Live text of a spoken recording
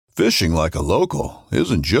Fishing like a local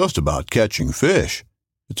isn't just about catching fish.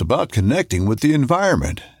 It's about connecting with the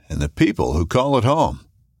environment and the people who call it home.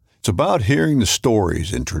 It's about hearing the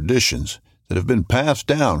stories and traditions that have been passed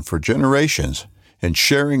down for generations and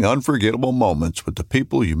sharing unforgettable moments with the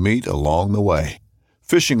people you meet along the way.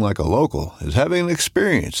 Fishing like a local is having an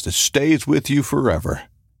experience that stays with you forever.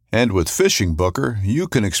 And with Fishing Booker, you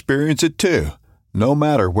can experience it too, no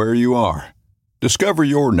matter where you are. Discover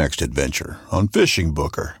your next adventure on Fishing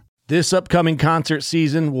Booker. This upcoming concert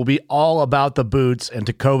season will be all about the boots, and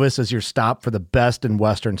Tecovas is your stop for the best in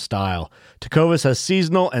Western style. Tecovas has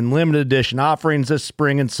seasonal and limited edition offerings this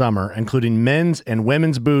spring and summer, including men's and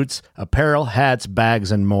women's boots, apparel, hats,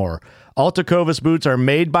 bags, and more. All Tecovas boots are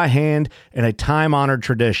made by hand in a time-honored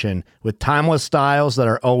tradition with timeless styles that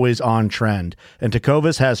are always on trend. And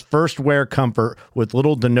Tecovas has first wear comfort with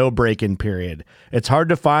little to no break-in period. It's hard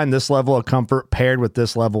to find this level of comfort paired with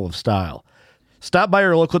this level of style. Stop by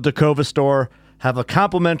your local Tecovas store, have a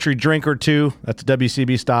complimentary drink or two, that's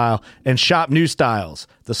WCB style, and shop new styles.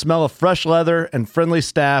 The smell of fresh leather and friendly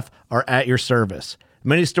staff are at your service.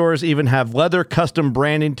 Many stores even have leather custom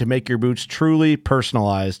branding to make your boots truly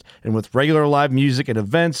personalized. And with regular live music and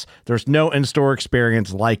events, there's no in-store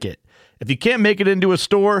experience like it. If you can't make it into a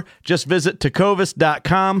store, just visit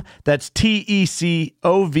tecovas.com. That's TECOVAS.com.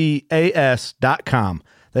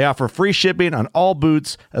 They offer free shipping on all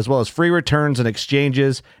boots, as well as free returns and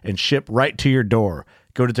exchanges, and ship right to your door.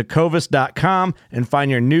 Go to tecovas.com and find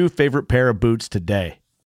your new favorite pair of boots today.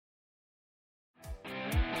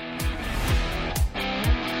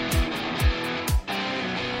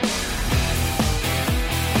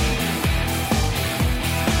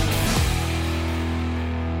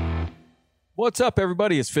 What's up,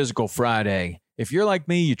 everybody? It's Physical Friday. If you're like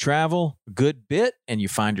me, you travel a good bit and you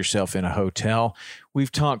find yourself in a hotel.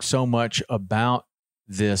 We've talked so much about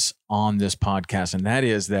this on this podcast, and that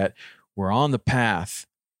is that we're on the path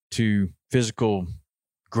to physical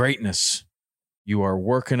greatness. You are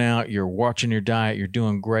working out, you're watching your diet, you're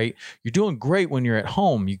doing great. You're doing great when you're at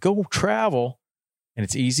home. You go travel, and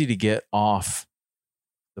it's easy to get off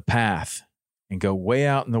the path and go way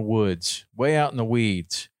out in the woods, way out in the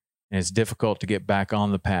weeds. And it's difficult to get back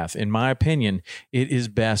on the path. In my opinion, it is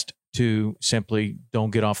best to simply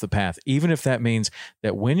don't get off the path, even if that means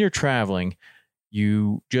that when you're traveling,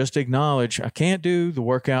 you just acknowledge, I can't do the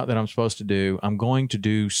workout that I'm supposed to do. I'm going to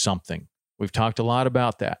do something. We've talked a lot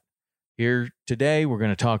about that. Here today, we're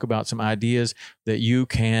going to talk about some ideas that you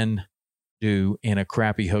can do in a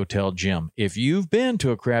crappy hotel gym. If you've been to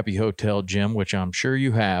a crappy hotel gym, which I'm sure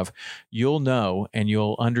you have, you'll know and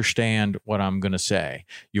you'll understand what I'm going to say.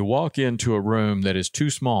 You walk into a room that is too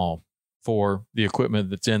small for the equipment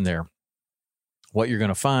that's in there. What you're going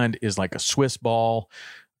to find is like a Swiss ball,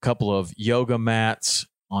 a couple of yoga mats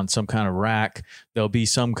on some kind of rack. There'll be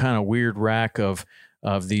some kind of weird rack of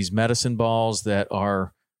these medicine balls that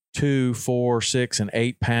are 2, 4, 6, and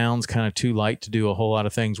 8 pounds, kind of too light to do a whole lot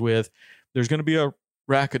of things with. There's going to be a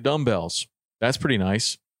rack of dumbbells. That's pretty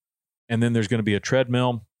nice. And then there's going to be a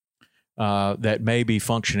treadmill that may be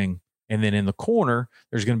functioning. And then in the corner,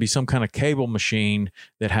 there's going to be some kind of cable machine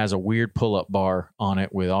that has a weird pull-up bar on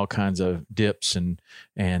it with all kinds of dips. And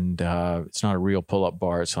it's not a real pull-up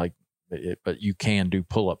bar. It's like, but you can do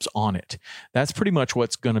pull-ups on it. That's pretty much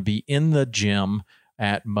what's going to be in the gym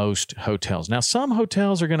at most hotels. Now, some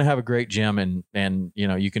hotels are going to have a great gym and you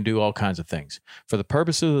know, you can do all kinds of things. For the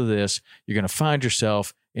purposes of this, you're going to find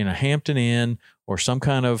yourself in a Hampton Inn or some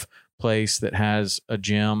kind of place that has a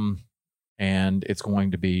gym, and it's going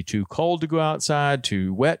to be too cold to go outside,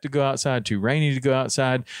 too wet to go outside, too rainy to go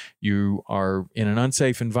outside. You are in an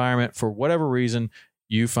unsafe environment. For whatever reason,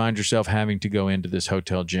 you find yourself having to go into this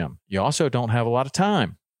hotel gym. You also don't have a lot of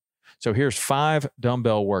time. So here's 5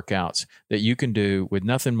 dumbbell workouts that you can do with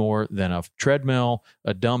nothing more than a treadmill,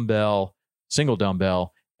 a dumbbell, single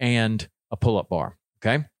dumbbell, and a pull-up bar,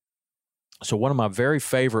 okay? So one of my very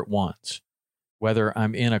favorite ones, whether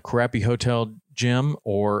I'm in a crappy hotel gym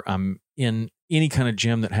or I'm in any kind of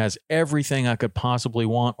gym that has everything I could possibly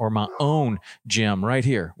want, or my own gym right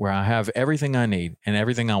here where I have everything I need and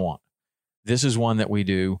everything I want. This is one that we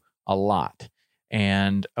do a lot.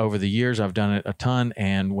 And over the years, I've done it a ton.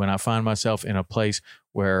 And when I find myself in a place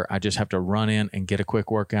where I just have to run in and get a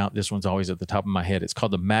quick workout, this one's always at the top of my head. It's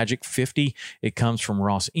called the Magic 50. It comes from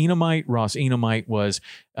Ross Enamite. Ross Enamite was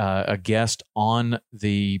a guest on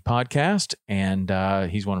the podcast, and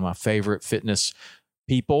he's one of my favorite fitness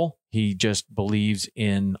people. He just believes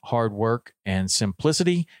in hard work and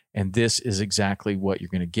simplicity. And this is exactly what you're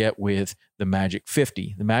going to get with the Magic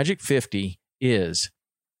 50. The Magic 50 is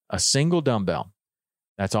a single dumbbell.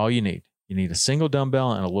 That's all you need. You need a single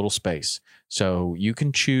dumbbell and a little space. So you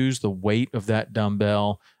can choose the weight of that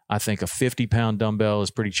dumbbell. I think a 50-pound dumbbell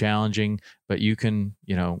is pretty challenging, but you can,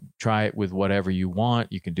 try it with whatever you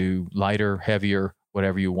want. You can do lighter, heavier,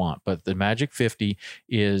 whatever you want. But the Magic 50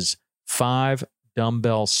 is 5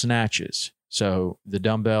 dumbbell snatches. So the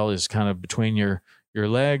dumbbell is kind of between your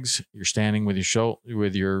legs. You're standing with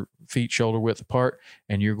your feet shoulder width apart,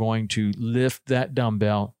 and you're going to lift that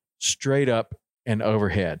dumbbell straight up and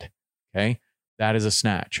overhead. Okay. That is a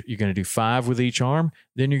snatch. You're going to do 5 with each arm.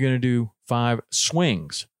 Then you're going to do 5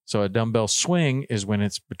 swings. So a dumbbell swing is when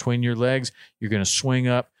it's between your legs. You're going to swing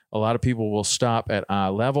up. A lot of people will stop at eye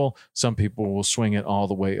level. Some people will swing it all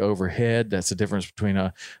the way overhead. That's the difference between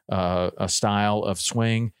a style of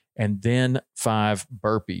swing. And then 5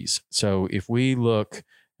 burpees. So if we look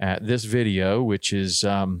at this video, which is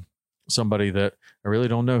somebody that I really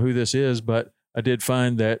don't know who this is, but I did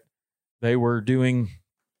find that they were doing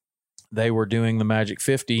the Magic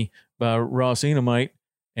 50 by Ross Enamite.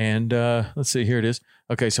 And let's see, here it is.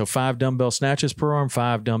 Okay, so 5 dumbbell snatches per arm,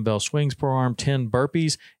 5 dumbbell swings per arm, 10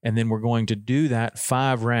 burpees, and then we're going to do that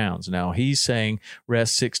 5 rounds. Now, he's saying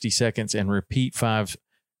rest 60 seconds and repeat 5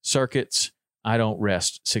 circuits. I don't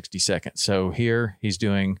rest 60 seconds. So here he's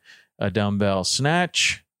doing a dumbbell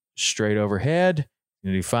snatch straight overhead. He's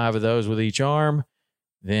going to do 5 of those with each arm.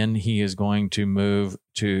 Then he is going to move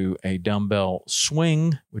to a dumbbell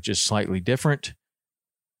swing, which is slightly different.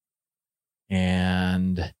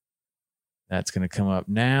 And that's going to come up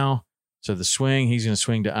now. So the swing, he's going to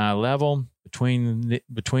swing to eye level between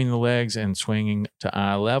the legs and swinging to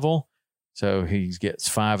eye level. So he gets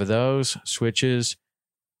 5 of those, switches,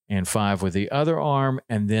 and 5 with the other arm,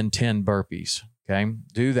 and then 10 burpees. Okay.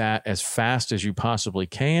 Do that as fast as you possibly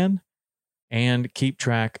can and keep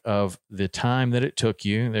track of the time that it took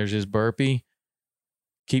you. There's his burpee.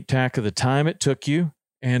 Keep track of the time it took you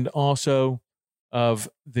and also of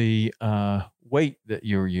the weight that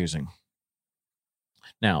you're using.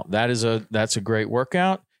 Now, that's a great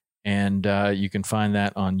workout, and you can find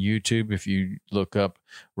that on YouTube if you look up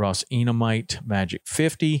Ross Enamite Magic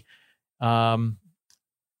 50, and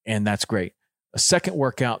that's great. A second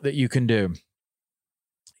workout that you can do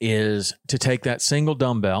is to take that single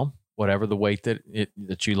dumbbell, whatever the weight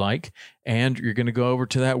that you like, and you're going to go over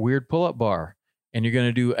to that weird pull-up bar, and you're going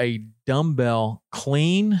to do a dumbbell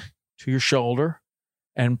clean to your shoulder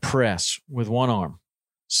and press with one arm.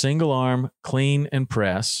 Single arm, clean, and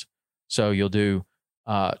press. So you'll do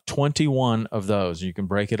 21 of those. You can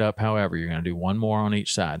break it up however. You're going to do one more on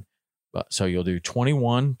each side. So you'll do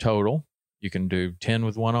 21 total. You can do 10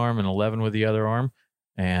 with one arm and 11 with the other arm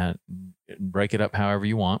and break it up however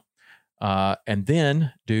you want. And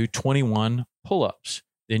then do 21 pull-ups.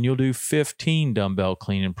 Then you'll do 15 dumbbell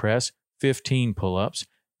clean and press, 15 pull-ups,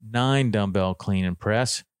 9 dumbbell clean and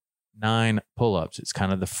press, 9 pull-ups. It's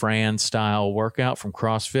kind of the Fran style workout from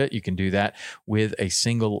CrossFit. You can do that with a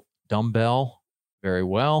single dumbbell very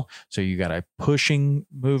well. So you got a pushing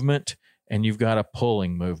movement and you've got a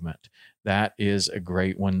pulling movement. That is a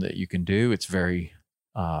great one that you can do. It's very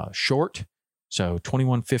short. So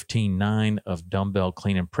 21, 15, 9 of dumbbell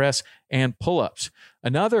clean and press and pull-ups.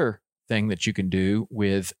 Another thing that you can do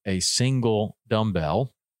with a single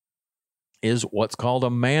dumbbell is what's called a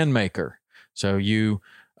man maker. So you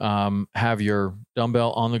have your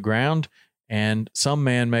dumbbell on the ground, and some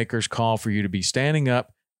man makers call for you to be standing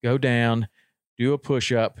up, go down, do a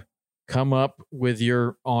push-up, come up with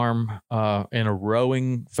your arm in a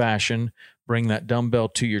rowing fashion, bring that dumbbell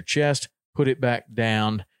to your chest, put it back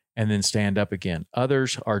down, and then stand up again.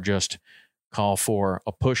 Others are just call for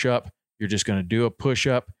a push-up. You're just going to do a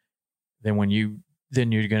push-up. Then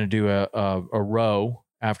you're going to do a row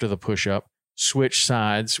after the push-up, switch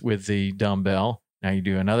sides with the dumbbell. Now you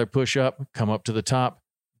do another push-up, come up to the top,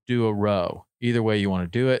 do a row. Either way you want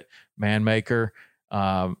to do it. Man maker,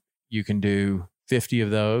 you can do 50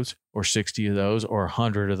 of those or 60 of those or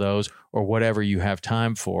 100 of those or whatever you have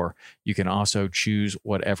time for. You can also choose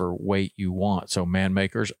whatever weight you want. So man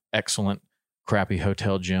makers, excellent crappy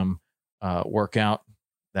hotel gym workout.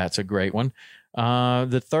 That's a great one.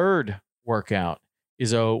 The third workout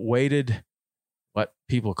is a weighted, what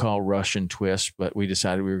people call Russian twist, but we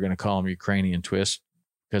decided we were going to call them Ukrainian twist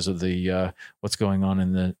because of the what's going on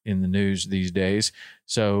in the news these days.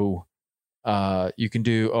 So you can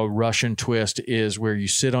do a Russian twist is where you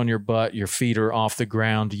sit on your butt, your feet are off the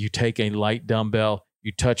ground, you take a light dumbbell,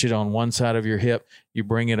 you touch it on one side of your hip, you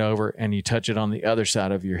bring it over and you touch it on the other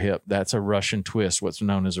side of your hip. That's a Russian twist, what's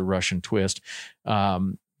known as a Russian twist.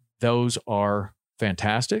 Those are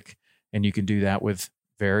fantastic, and you can do that with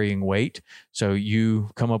varying weight. So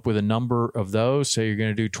you come up with a number of those. So you're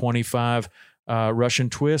going to do 25 Russian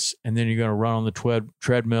twists, and then you're going to run on the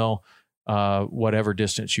treadmill whatever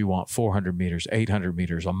distance you want, 400 meters, 800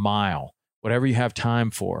 meters, a mile, whatever you have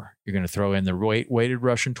time for. You're going to throw in the weighted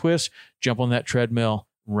Russian twist, jump on that treadmill,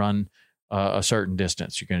 run a certain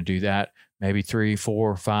distance. You're going to do that maybe 3,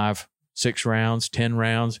 4, 5, 6 rounds, 10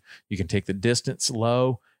 rounds. You can take the distance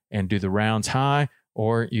low and do the rounds high,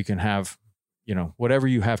 or you can have, whatever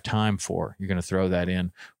you have time for. You're going to throw that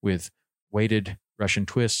in with weighted Russian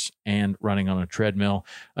twists and running on a treadmill.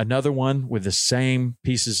 Another one with the same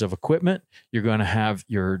pieces of equipment. You're going to have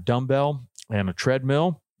your dumbbell and a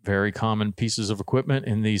treadmill, very common pieces of equipment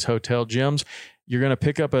in these hotel gyms. You're going to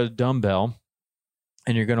pick up a dumbbell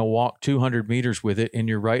and you're going to walk 200 meters with it in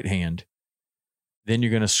your right hand. Then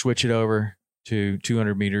you're going to switch it over to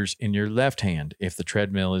 200 meters in your left hand. If the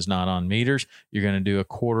treadmill is not on meters, you're going to do a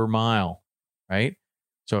quarter mile, right?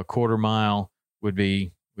 So a quarter mile would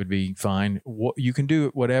be fine. You can do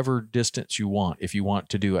it whatever distance you want. If you want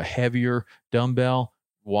to do a heavier dumbbell,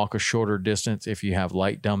 walk a shorter distance. If you have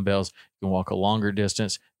light dumbbells, you can walk a longer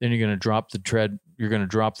distance. Then you're going to drop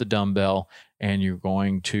the dumbbell, and you're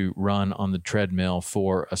going to run on the treadmill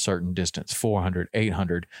for a certain distance, 400,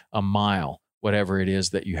 800, a mile, whatever it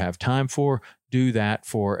is that you have time for. Do that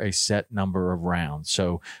for a set number of rounds.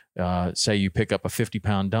 So say you pick up a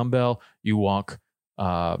 50-pound dumbbell, you walk,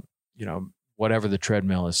 whatever the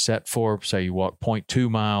treadmill is set for. Say you walk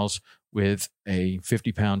 0.2 miles with a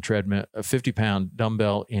 50-pound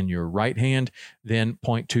dumbbell in your right hand, then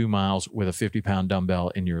 0.2 miles with a 50-pound dumbbell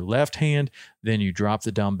in your left hand. Then you drop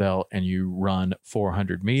the dumbbell and you run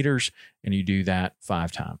 400 meters, and you do that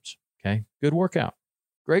 5 times. Okay. Good workout.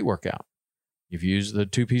 Great workout. You've used the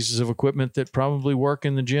 2 pieces of equipment that probably work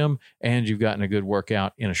in the gym, and you've gotten a good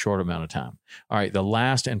workout in a short amount of time. All right, the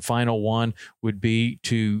last and final one would be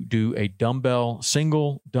to do a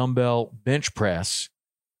single dumbbell bench press,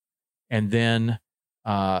 and then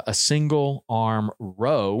a single arm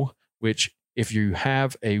row, which if you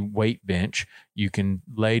have a weight bench, you can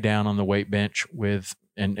lay down on the weight bench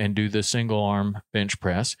and do the single arm bench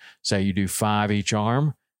press. Say you do 5 each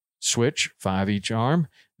arm, switch 5 each arm.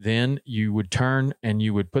 Then you would turn and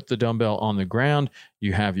you would put the dumbbell on the ground.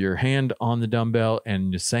 You have your hand on the dumbbell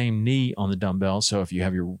and the same knee on the dumbbell. So if you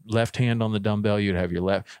have your left hand on the dumbbell, you'd have your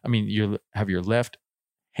left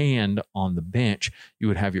hand on the bench. You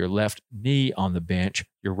would have your left knee on the bench.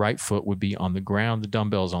 Your right foot would be on the ground. The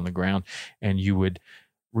dumbbell's on the ground, and you would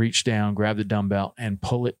reach down, grab the dumbbell, and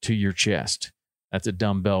pull it to your chest. That's a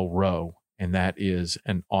dumbbell row, and that is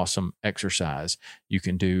an awesome exercise. You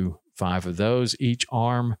can do 5 of those each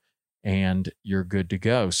arm, and you're good to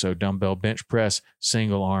go. So dumbbell bench press,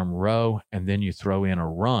 single arm row, and then you throw in a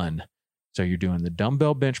run. So you're doing the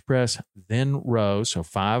dumbbell bench press, then row. So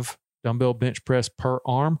 5 dumbbell bench press per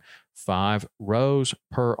arm, 5 rows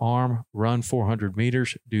per arm, run 400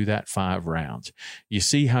 meters, do that 5 rounds. You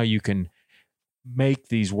see how you can make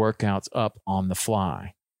these workouts up on the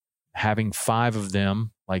fly. Having 5 of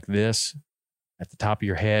them like this at the top of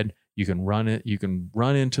your head, you can run it. You can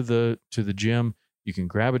run into the gym. You can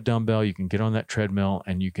grab a dumbbell. You can get on that treadmill,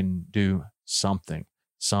 and you can do something.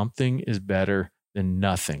 Something is better than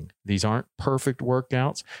nothing. These aren't perfect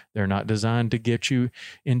workouts. They're not designed to get you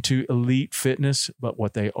into elite fitness, but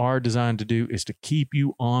what they are designed to do is to keep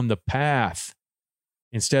you on the path.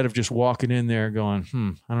 Instead of just walking in there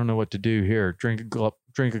going, I don't know what to do here. Drink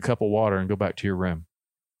a cup of water and go back to your room.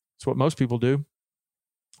 It's what most people do.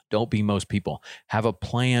 Don't be most people. Have a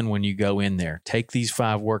plan when you go in there. Take these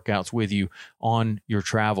 5 workouts with you on your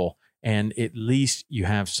travel, and at least you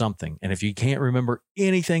have something. And if you can't remember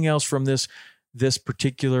anything else from this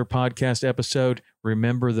particular podcast episode,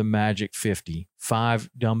 remember the Magic 50. 5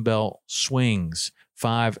 dumbbell swings,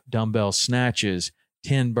 5 dumbbell snatches,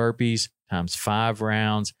 10 burpees times 5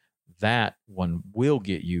 rounds. That one will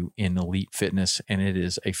get you in elite fitness, and it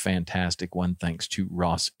is a fantastic one thanks to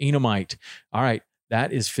Ross Enamite. All right.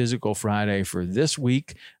 That is Physical Friday for this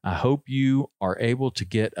week. I hope you are able to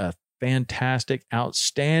get a fantastic,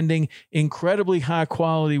 outstanding, incredibly high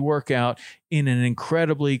quality workout in an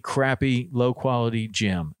incredibly crappy, low quality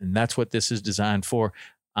gym. And that's what this is designed for.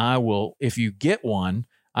 If you get one,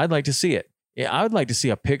 I'd like to see it. I would like to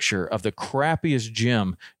see a picture of the crappiest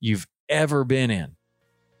gym you've ever been in.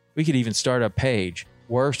 We could even start a page,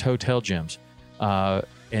 worst hotel gyms,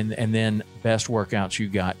 and then best workouts you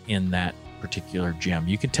got in that particular gym.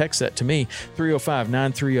 You can text that to me,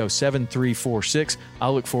 305-930-7346.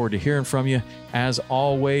 I'll look forward to hearing from you. As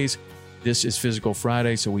always, this is Physical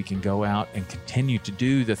Friday, so we can go out and continue to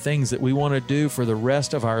do the things that we want to do for the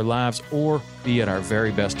rest of our lives, or be at our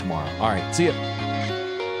very best tomorrow. All right, see you.